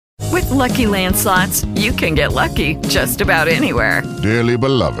Lucky Land Slots, you can get lucky just about anywhere. Dearly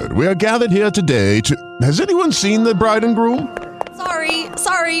beloved, we are gathered here today to... Has anyone seen the bride and groom?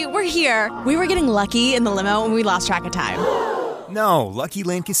 Sorry, we're here. We were getting lucky in the limo and we lost track of time. No, Lucky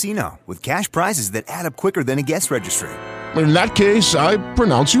Land Casino, with cash prizes that add up quicker than a guest registry. In that case, I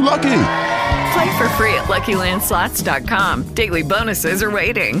pronounce you lucky. Play for free at LuckyLandSlots.com. Daily bonuses are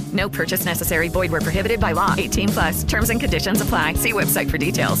waiting. No purchase necessary. Void where prohibited by law. 18+. Terms and conditions apply. See website for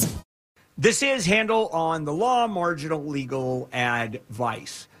details. This is Handel on the Law, Marginal Legal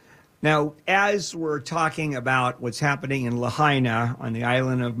Advice. Now, as we're talking about what's happening in Lahaina on the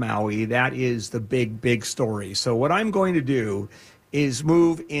island of Maui, that is the big story. So what I'm going to do is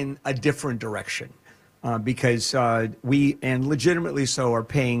move in a different direction because we, and legitimately so, are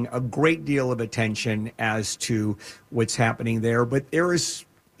paying a great deal of attention as to what's happening there. But there is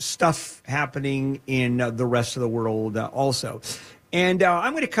stuff happening in the rest of the world also. And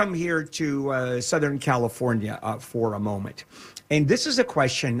I'm going to come here to Southern California for a moment. And this is a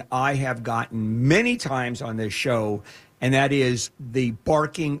question I have gotten many times on this show, and that is the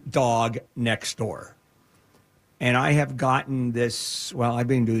barking dog next door. And I have gotten this, well, I've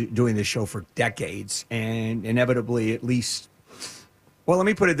been doing this show for decades, and inevitably at least, well, let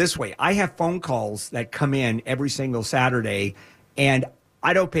me put it this way. I have phone calls that come in every single Saturday, and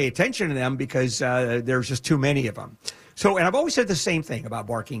I don't pay attention to them because there's just too many of them. So, and I've always said the same thing about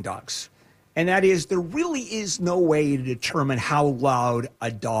barking dogs. And that is, there really is no way to determine how loud a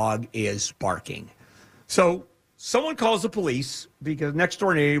dog is barking. So someone calls the police because next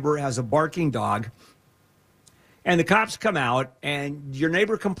door neighbor has a barking dog, and the cops come out, and your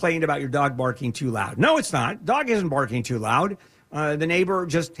neighbor complained about your dog barking too loud. No, it's not. Dog isn't barking too loud. The neighbor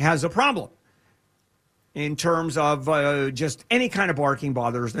just has a problem in terms of just any kind of barking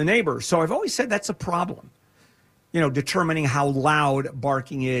bothers the neighbor. So I've always said that's a problem. You know, determining how loud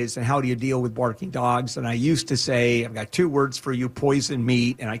barking is and how do you deal with barking dogs. And I used to say, I've got two words for you, poison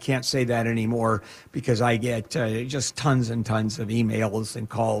meat, and I can't say that anymore because I get just tons and tons of emails and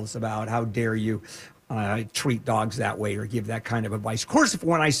calls about how dare you treat dogs that way or give that kind of advice. Of course, if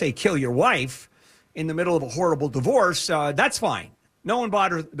when I say kill your wife in the middle of a horrible divorce, that's fine. No one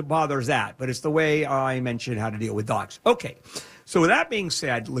bothers that, but it's the way I mentioned how to deal with dogs. Okay. So with that being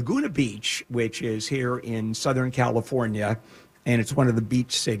said, Laguna Beach, which is here in Southern California, and it's one of the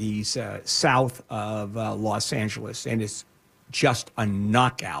beach cities south of Los Angeles, and it's just a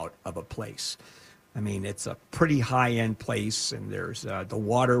knockout of a place. I mean, it's a pretty high-end place, and there's the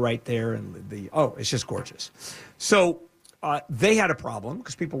water right there, and it's just gorgeous. So they had a problem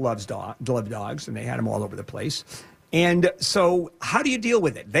because people love dogs, and they had them all over the place. And so how do you deal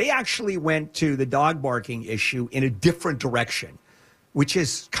with it? They actually went to the dog barking issue in a different direction, which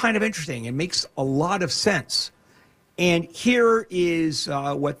is kind of interesting. It makes a lot of sense. And here is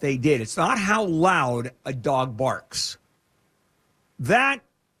what they did. It's not how loud a dog barks. That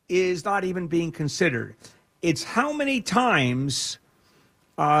is not even being considered. It's how many times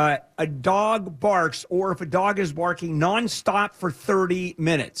a dog barks, or if a dog is barking nonstop for 30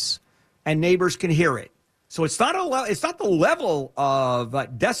 minutes and neighbors can hear it. So it's not the level of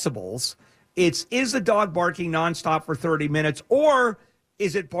decibels. Is the dog barking nonstop for 30 minutes, or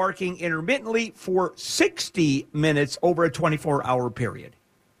is it barking intermittently for 60 minutes over a 24-hour period?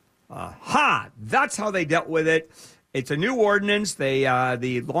 That's how they dealt with it. It's a new ordinance. They,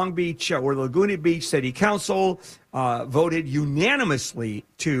 the Long Beach or the Laguna Beach City Council voted unanimously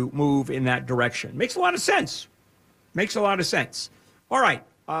to move in that direction. Makes a lot of sense. All right.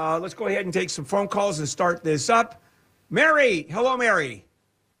 Let's go ahead and take some phone calls and start this up. Mary. Hello, Mary.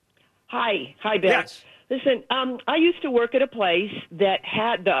 Hi, Beth. Yes. Listen, I used to work at a place that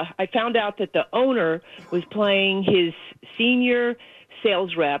had I found out that the owner was paying his senior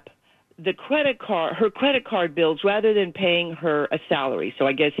sales rep her credit card bills rather than paying her a salary. So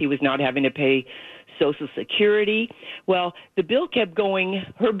I guess he was not having to pay Social Security. Well, her bills kept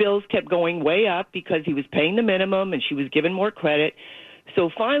going way up because he was paying the minimum and she was given more credit. So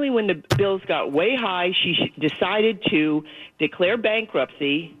finally, when the bills got way high, she decided to declare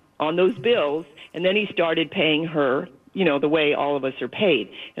bankruptcy on those bills, and then he started paying her, the way all of us are paid.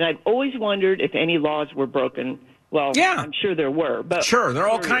 And I've always wondered if any laws were broken. Well, yeah. I'm sure there were. But sure, there are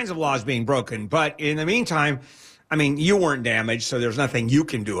all kinds of laws being broken. But in the meantime, I mean, you weren't damaged, so there's nothing you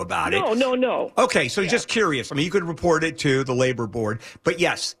can do about it. No. Okay, so just curious. I mean, you could report it to the labor board. But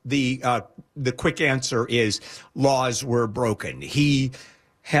yes, the quick answer is laws were broken. He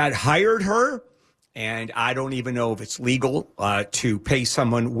had hired her, and I don't even know if it's legal to pay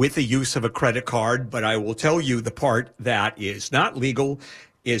someone with the use of a credit card. But I will tell you the part that is not legal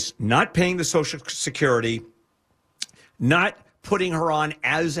is not paying the Social Security, not putting her on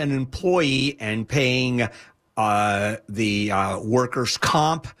as an employee and paying the workers'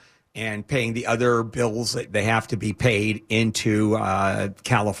 comp and paying the other bills that they have to be paid into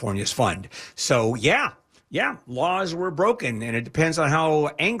California's fund. So, yeah, laws were broken, and it depends on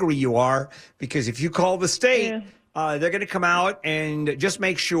how angry you are, because if you call the state, they're going to come out and just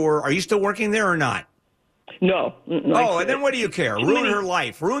make sure. Are you still working there or not? No. And then what do you care? Ruin her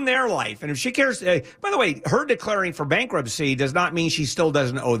life, ruin their life. And if she cares, by the way, her declaring for bankruptcy does not mean she still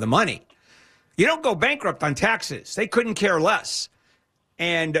doesn't owe the money. You don't go bankrupt on taxes. They couldn't care less.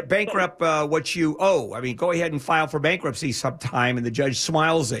 And bankrupt what you owe. I mean, go ahead and file for bankruptcy sometime, and the judge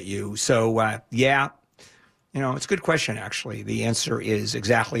smiles at you. So, it's a good question, actually. The answer is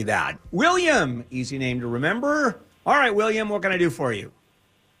exactly that. William, easy name to remember. All right, William, what can I do for you?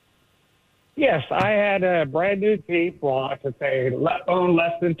 Yes, I had a brand new Jeep wash that they owned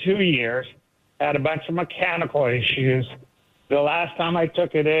less than 2 years. Had a bunch of mechanical issues. The last time I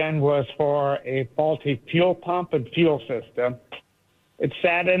took it in was for a faulty fuel pump and fuel system. It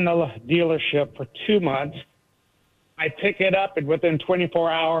sat in the dealership for 2 months. I pick it up, and within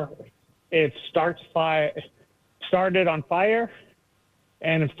 24 hours, it started on fire,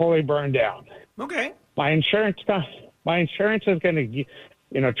 and it fully burned down. Okay. My insurance is going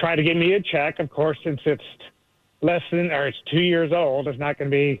to try to give me a check. Of course, since it's it's 2 years old, it's not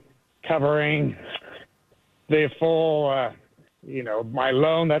going to be covering the full, my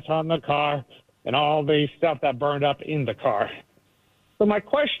loan that's on the car and all the stuff that burned up in the car. So my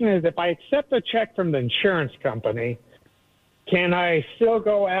question is, if I accept a check from the insurance company, can I still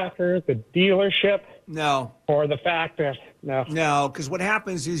go after the dealership? No. For the fact that, no. No, because what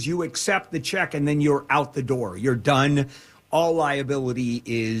happens is you accept the check and then you're out the door. You're done. All liability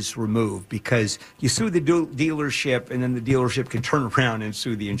is removed because you sue the dealership, and then the dealership can turn around and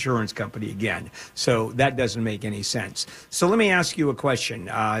sue the insurance company again. So that doesn't make any sense. So let me ask you a question.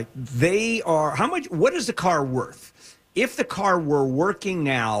 What is the car worth? If the car were working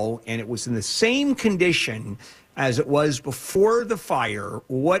now and it was in the same condition as it was before the fire,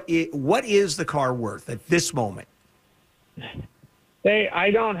 what is the car worth at this moment? I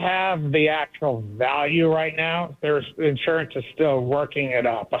don't have the actual value right now. The insurance is still working it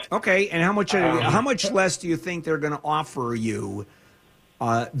up. Okay, and how much less do you think they're going to offer you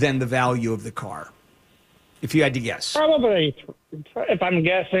than the value of the car, if you had to guess? Probably, if I'm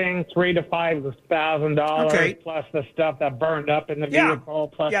guessing, $3,000 to $5,000 okay. Plus the stuff that burned up in the vehicle.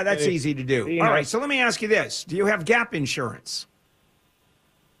 Plus that's easy to do. All right, so let me ask you this: do you have gap insurance?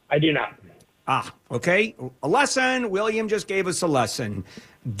 I do not. Okay. A lesson. William just gave us a lesson.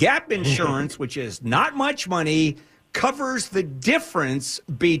 Gap insurance, which is not much money, covers the difference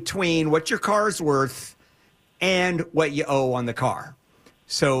between what your car's worth and what you owe on the car.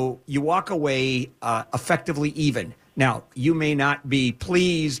 So you walk away effectively even. Now, you may not be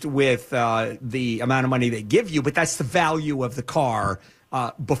pleased with the amount of money they give you, but that's the value of the car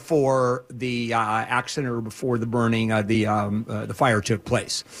before the accident or before the burning, the fire took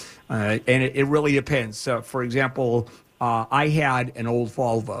place. And it really depends. For example, I had an old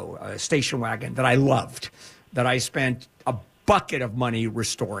Volvo, a station wagon that I loved, that I spent a bucket of money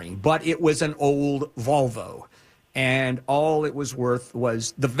restoring, but it was an old Volvo. And all it was worth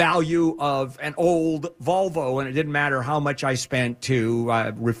was the value of an old Volvo, and it didn't matter how much I spent to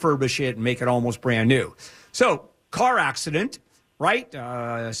refurbish it and make it almost brand new. So, car accident, right?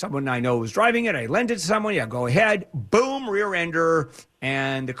 Someone I know was driving it. I lent it to someone. Yeah, go ahead. Boom, rear ender,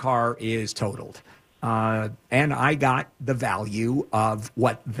 and the car is totaled. And I got the value of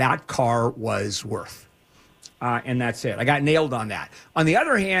what that car was worth. And that's it. I got nailed on that. On the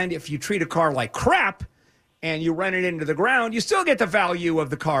other hand, if you treat a car like crap and you run it into the ground, you still get the value of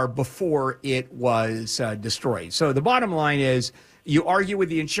the car before it was destroyed. So the bottom line is, you argue with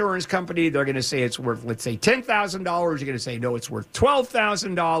the insurance company, they're going to say it's worth, let's say, $10,000. You're going to say, no, it's worth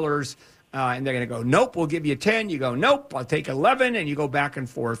 $12,000. And they're going to go, nope, we'll give you 10. You go, nope, I'll take 11. And you go back and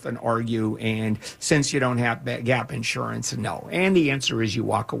forth and argue. And since you don't have gap insurance, no. And the answer is you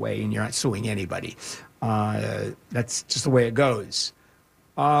walk away and you're not suing anybody. That's just the way it goes.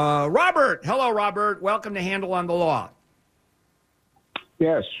 Robert. Hello, Robert. Welcome to Handel on the Law.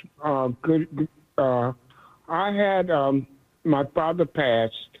 Yes. Good. I had my father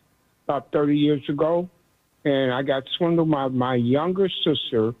passed about 30 years ago, and I got swindled by my younger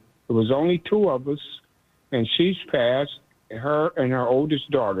sister. There was only two of us, and she's passed, her and her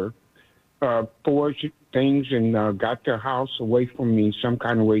oldest daughter, forged things and got their house away from me some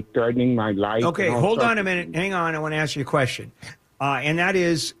kind of way, threatening my life. Okay, hold on a minute. Hang on. I want to ask you a question. And that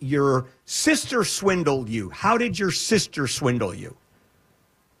is, your sister swindled you. How did your sister swindle you?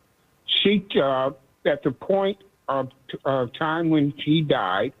 She, at the point time when she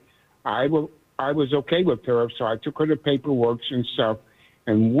died, I was okay with her, so I took her to paperwork and stuff,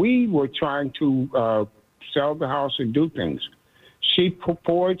 and we were trying to sell the house and do things. She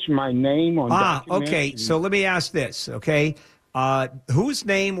forged my name on documents. Okay. So let me ask this, okay? Whose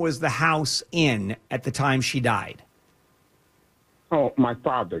name was the house in at the time she died? Oh, my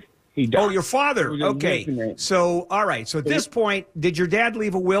father. He died. Oh, your father. Okay. So, all right. So at this point, did your dad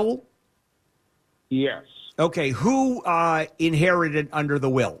leave a will? Yes. Okay. Who inherited under the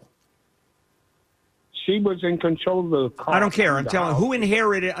will? She was in control of the car. I don't care. I'm telling you, who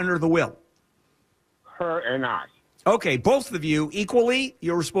inherited under the will? Her and I. Okay. Both of you equally,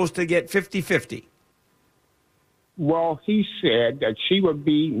 you were supposed to get 50-50. Well, he said that she would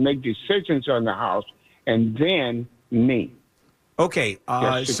make decisions on the house, and then me. Okay,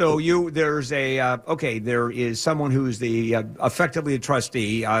 so there is someone who's the effectively a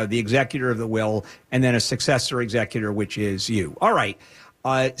trustee, the executor of the will, and then a successor executor, which is you. All right.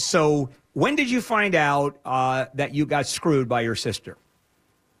 So when did you find out that you got screwed by your sister?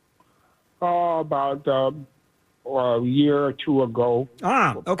 About a year or two ago.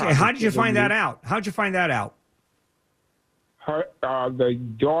 Okay. How did you find that out? How'd you find that out? The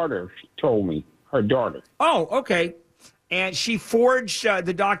daughter told me. Her daughter. Oh, okay. And she forged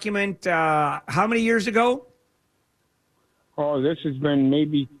the document how many years ago? Oh, this has been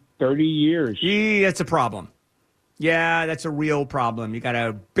maybe 30 years. Yeah, that's a problem. Yeah, that's a real problem. You got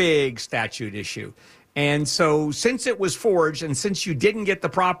a big statute issue. And so since it was forged and since you didn't get the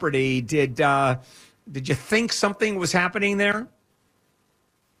property, did you think something was happening there?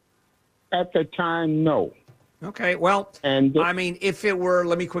 At the time, no. Okay, well, I mean, if it were,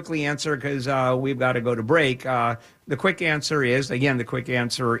 let me quickly answer because we've got to go to break. The quick answer is,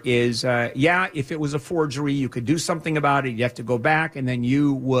 yeah, if it was a forgery, you could do something about it. You have to go back, and then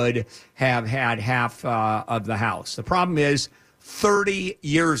you would have had half of the house. The problem is 30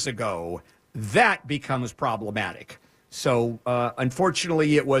 years ago, that becomes problematic. So,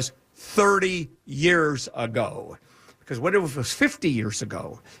 unfortunately, it was 30 years ago. Because what if it was 50 years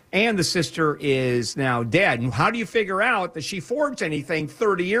ago and the sister is now dead? And how do you figure out that she forged anything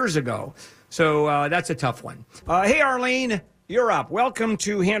 30 years ago? So that's a tough one. Hey, Arlene, you're up. Welcome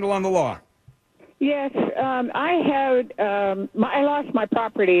to Handel on the Law. Yes, I lost my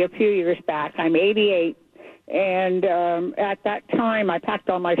property a few years back. I'm 88. And at that time, I packed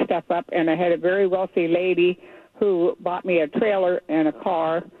all my stuff up, and I had a very wealthy lady who bought me a trailer and a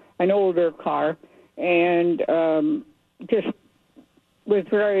car, an older car, and just was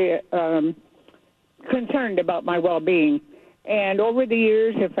very concerned about my well-being. And over the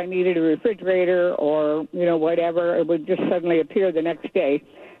years, if I needed a refrigerator or, whatever, it would just suddenly appear the next day.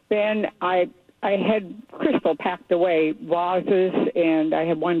 Then I had crystal packed away, vases, and I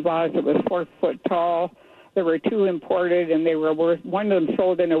had one vase that was 4 foot tall. There were 2 imported, and they were worth, one of them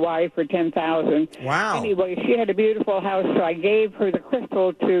sold in Hawaii for $10,000. Wow. Anyway, she had a beautiful house, so I gave her the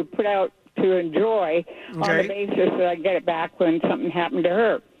crystal to put out to enjoy on the basis that I'd get it back when something happened to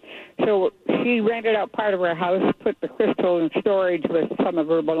her. So she rented out part of her house, put the crystal in storage with some of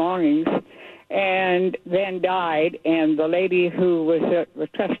her belongings, and then died. And the lady who was the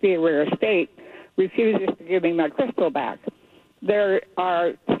trustee of her estate refuses to give me my crystal back. There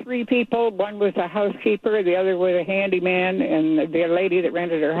are 3 people. One was a housekeeper, the other was a handyman, and the lady that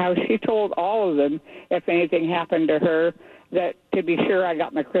rented her house, she told all of them if anything happened to her that to be sure I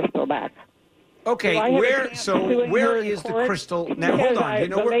got my crystal back. Okay, where is the crystal? Now, hold on.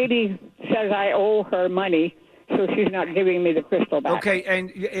 The lady says I owe her money, so she's not giving me the crystal back. Okay,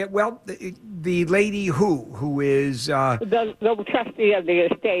 and the lady who is the trustee of the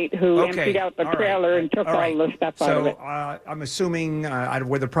estate who emptied out the trailer and took all the stuff out of it. So I'm assuming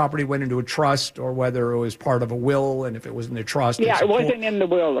whether the property went into a trust or whether it was part of a will, and if it was in the trust. Yeah, it wasn't in the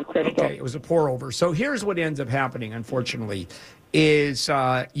will, the crystal. Okay, it was a pour over. So here's what ends up happening, unfortunately, is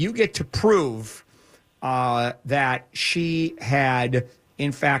you get to prove that she had,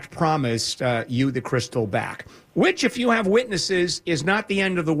 in fact, promised you the crystal back, which, if you have witnesses, is not the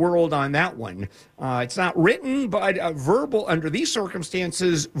end of the world on that one. It's not written, but verbal, under these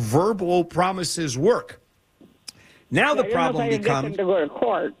circumstances, verbal promises work. Now the problem becomes... I get them to go to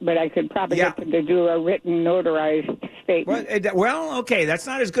court, but I could probably get them to do a written, notarized statement. Well, okay, that's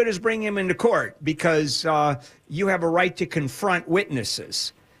not as good as bringing him into court because you have a right to confront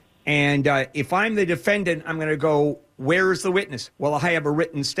witnesses. And if I'm the defendant, I'm going to go, where's the witness? Well, I have a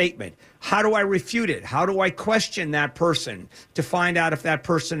written statement. How do I refute it? How do I question that person to find out if that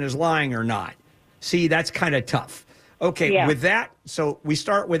person is lying or not? See, that's kind of tough. Okay, with that, so we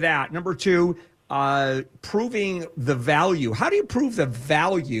start with that. Number 2, proving the value. How do you prove the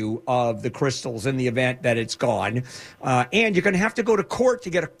value of the crystals in the event that it's gone? And you're going to have to go to court to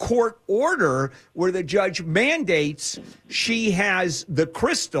get a court order where the judge mandates she has the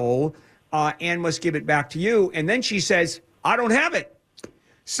crystal and must give it back to you. And then she says, I don't have it.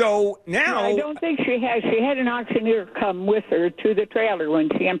 So now... No, I don't think she has. She had an auctioneer come with her to the trailer when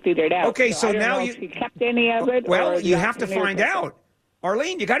she emptied it out. Okay, so I don't now know if she kept any of it. Well, or you the have to auctioneer find took it. out.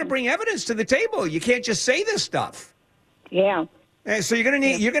 Arlene, you got to bring evidence to the table. You can't just say this stuff. Yeah. And so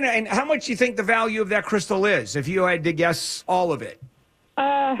and how much do you think the value of that crystal is if you had to guess all of it?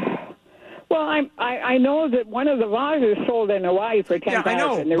 Well, I know that one of the vases sold in Hawaii for $10,000. Yeah, I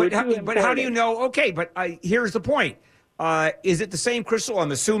know. But how do you know? Okay, but here's the point. Is it the same crystal?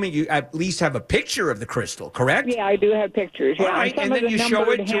 I'm assuming you at least have a picture of the crystal, correct? Yeah, I do have pictures. Yeah, all right, some and then of the you show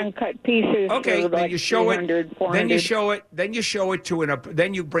it to hand-cut pieces. Okay, then like you show it. 400. Then you show it. Then you show it to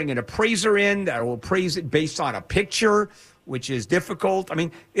then you bring an appraiser in that will appraise it based on a picture, which is difficult. I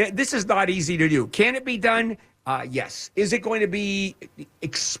mean, this is not easy to do. Can it be done? Yes. Is it going to be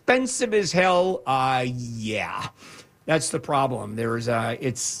expensive as hell? Yeah. That's the problem.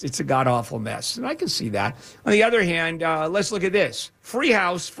 It's a god-awful mess, and I can see that. On the other hand, let's look at this. Free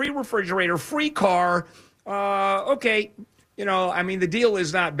house, free refrigerator, free car. Okay, I mean, the deal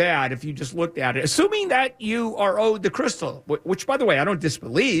is not bad if you just looked at it. Assuming that you are owed the crystal, which, by the way, I don't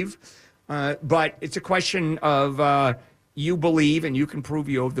disbelieve, but it's a question of you believe and you can prove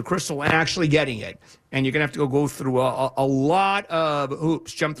you owe the crystal and actually getting it. And you're going to have to go through a lot of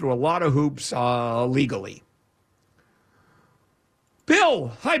hoops, jump through a lot of hoops legally.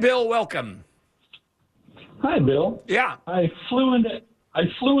 Bill. Hi, Bill. Welcome. Hi, Bill. Yeah. I flew into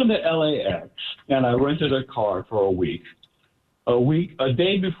LAX and I rented a car for a week. A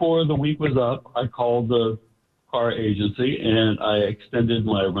day before the week was up, I called the car agency and I extended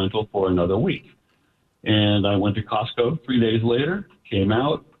my rental for another week. And I went to Costco 3 days later, came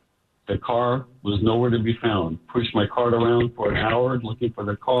out. The car was nowhere to be found. Pushed my cart around for an hour looking for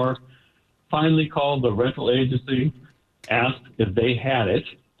the car. Finally called the rental agency, asked if they had it,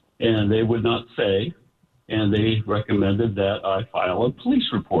 and they would not say. And they recommended that I file a police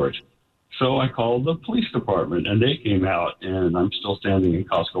report. So I called the police department, and they came out, and I'm still standing in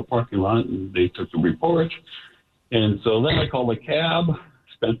Costco parking lot, and they took the report. And so then I called a cab,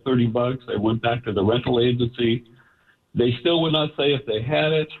 spent $30. I went back to the rental agency. They still would not say if they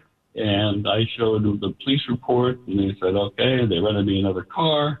had it, and I showed them the police report, and they said, okay, they rented me another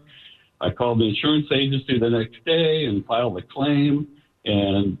car. I called the insurance agency the next day and filed a claim,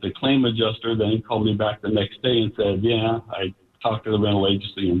 and the claim adjuster then called me back the next day and said, yeah, I talked to the rental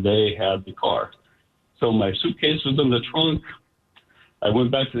agency, and they had the car. So my suitcase was in the trunk. I went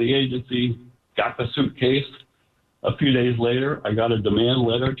back to the agency, got the suitcase. A few days later, I got a demand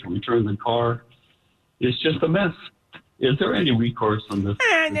letter to return the car. It's just a mess. Is there any recourse on this?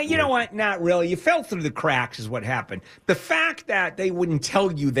 And you know what? Not really. You fell through the cracks is what happened. The fact that they wouldn't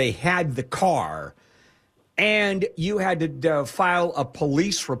tell you they had the car and you had to file a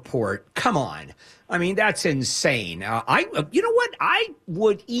police report. Come on. I mean, that's insane. You know what? I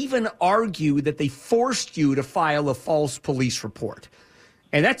would even argue that they forced you to file a false police report.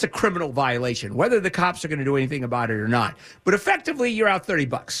 And that's a criminal violation, whether the cops are going to do anything about it or not. But effectively, you're out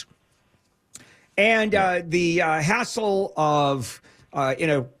 $30. And the hassle of,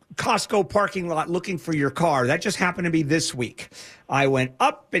 Costco parking lot looking for your car, that just happened to be this week. I went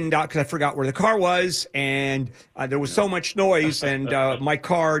up and down because I forgot where the car was, and there was so much noise, and my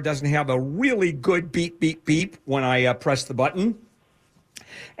car doesn't have a really good beep, beep, beep when I press the button.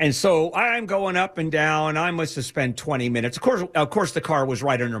 And so I'm going up and down. I must have spent 20 minutes. Of course, the car was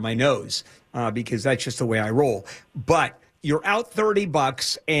right under my nose because that's just the way I roll. But you're out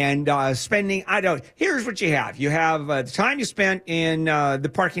 $30 and spending, here's what you have. You have the time you spent in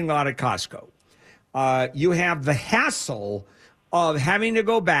the parking lot at Costco. You have the hassle of having to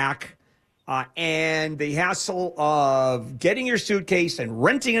go back and the hassle of getting your suitcase and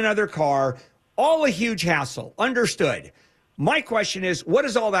renting another car. All a huge hassle. Understood. My question is, what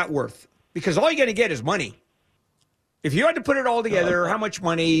is all that worth? Because all you're going to get is money. If you had to put it all together, how much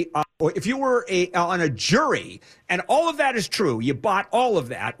money, if you were on a jury, and all of that is true, you bought all of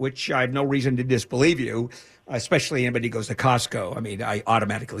that, which I have no reason to disbelieve you, especially anybody who goes to Costco. I mean, I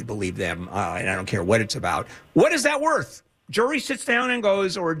automatically believe them, and I don't care what it's about. What is that worth? Jury sits down and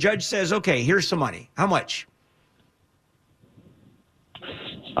goes, or a judge says, okay, here's some money. How much?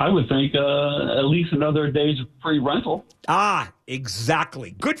 I would think at least another day's free rental. Ah,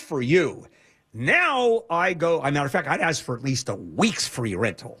 exactly. Good for you. Now I go, as a matter of fact, I'd ask for at least a week's free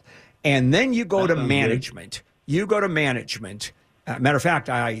rental. And then you go to management. You go to management. Matter of fact,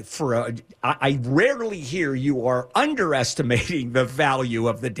 I rarely hear you are underestimating the value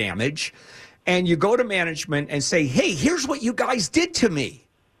of the damage. And you go to management and say, hey, here's what you guys did to me.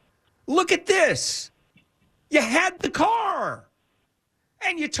 Look at this. You had the car.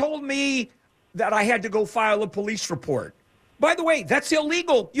 And you told me that I had to go file a police report. By the way, that's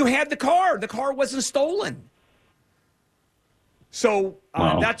illegal. You had the car. The car wasn't stolen. So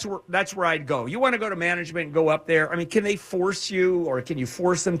Wow. that's where I'd go. You want to go to management and go up there. I mean, can they force you, or can you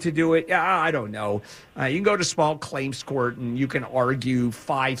force them to do it? Yeah, I don't know. You can go to small claims court and you can argue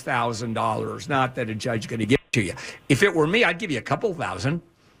 $5,000. Not that a judge is going to give it to you. If it were me, I'd give you a couple thousand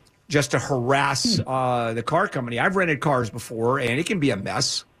just to harass the car company. I've rented cars before, and it can be a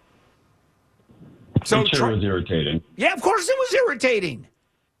mess. So I'm sure it was irritating. Yeah, of course it was irritating.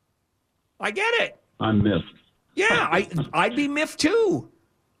 I get it. I'm miffed. Yeah, I'd be miffed too.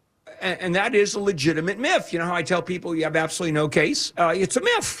 And that is a legitimate miff. You know how I tell people you have absolutely no case? It's a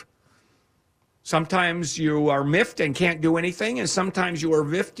miff. Sometimes you are miffed and can't do anything, and sometimes you are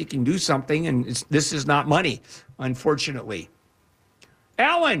miffed, you can do something, and this is not money, unfortunately.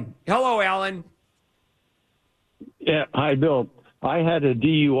 Alan. Hello, Alan. Yeah, hi, Bill. I had a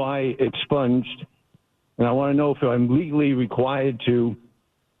DUI expunged, and I want to know if I'm legally required to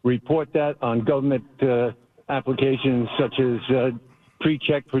report that on government applications such as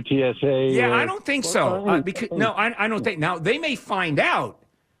pre-check for TSA. Yeah, I don't think so. Because I don't think. Now, they may find out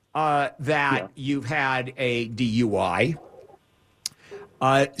that you've had a DUI.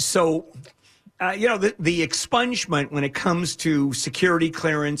 The expungement when it comes to security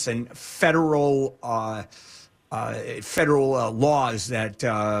clearance and federal laws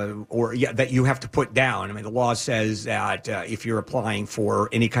that you have to put down. I mean, the law says that if you're applying for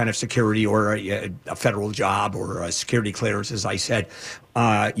any kind of security or a federal job or a security clearance, as I said,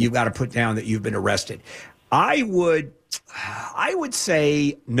 you've got to put down that you've been arrested. I would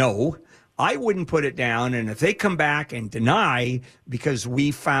say no. I wouldn't put it down. And if they come back and deny because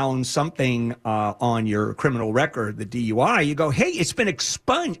we found something on your criminal record, the DUI, you go, hey, it's been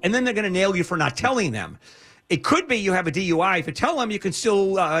expunged. And then they're going to nail you for not telling them. It could be you have a DUI. If you tell them, you can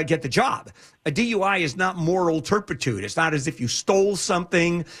still get the job. A DUI is not moral turpitude. It's not as if you stole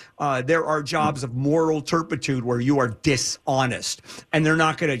something. There are jobs of moral turpitude where you are dishonest, and they're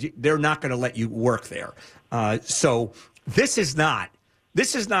not going to let you work there. So this is not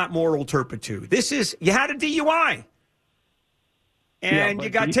moral turpitude. This is, you had a DUI, and you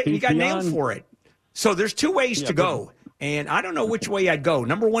got nailed for it. So there's two ways to go. And I don't know which way I'd go.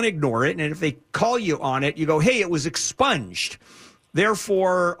 Number one, ignore it. And if they call you on it, you go, hey, it was expunged.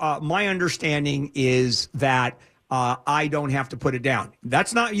 Therefore, my understanding is that I don't have to put it down.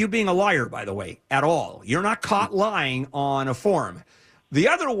 That's not you being a liar, by the way, at all. You're not caught lying on a form. The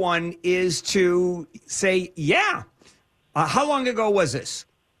other one is to say, yeah. How long ago was this,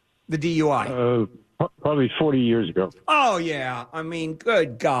 the DUI? Probably 40 years ago. Oh, yeah. I mean,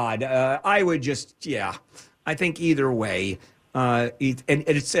 good God. I would just, yeah. I think either way, and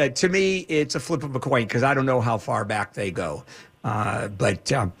it's to me, it's a flip of a coin because I don't know how far back they go.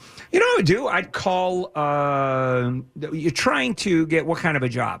 But you know what I would do? I'd call. You're trying to get what kind of a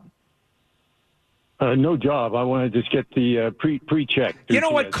job? No job. I want to just get the pre-check. You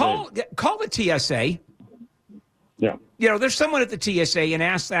know what? Call the TSA. Yeah. You know, there's someone at the TSA and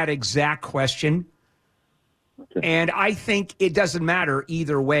ask that exact question. Okay. And I think it doesn't matter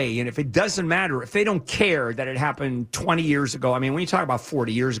either way. And if it doesn't matter, if they don't care that it happened 20 years ago, I mean, when you talk about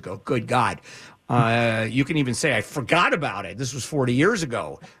 40 years ago, good God, you can even say, I forgot about it. This was 40 years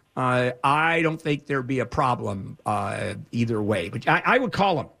ago. I don't think there'd be a problem either way. But I would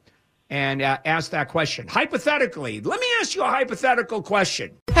call them and ask that question. Hypothetically, let me ask you a hypothetical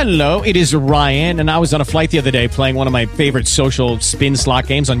question. Hello, it is Ryan, and I was on a flight the other day playing one of my favorite social spin slot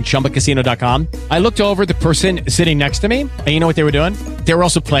games on ChumbaCasino.com. I looked over at the person sitting next to me, and you know what they were doing? They were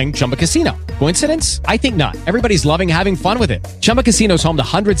also playing Chumba Casino. Coincidence? I think not. Everybody's loving having fun with it. Chumba Casino is home to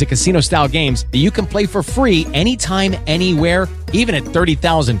hundreds of casino-style games that you can play for free anytime, anywhere, even at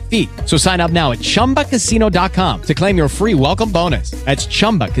 30,000 feet. So sign up now at ChumbaCasino.com to claim your free welcome bonus. That's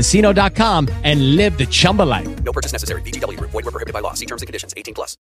ChumbaCasino.com and live the Chumba life. No purchase necessary. VGW. Void where prohibited by law. See terms and conditions. 18+.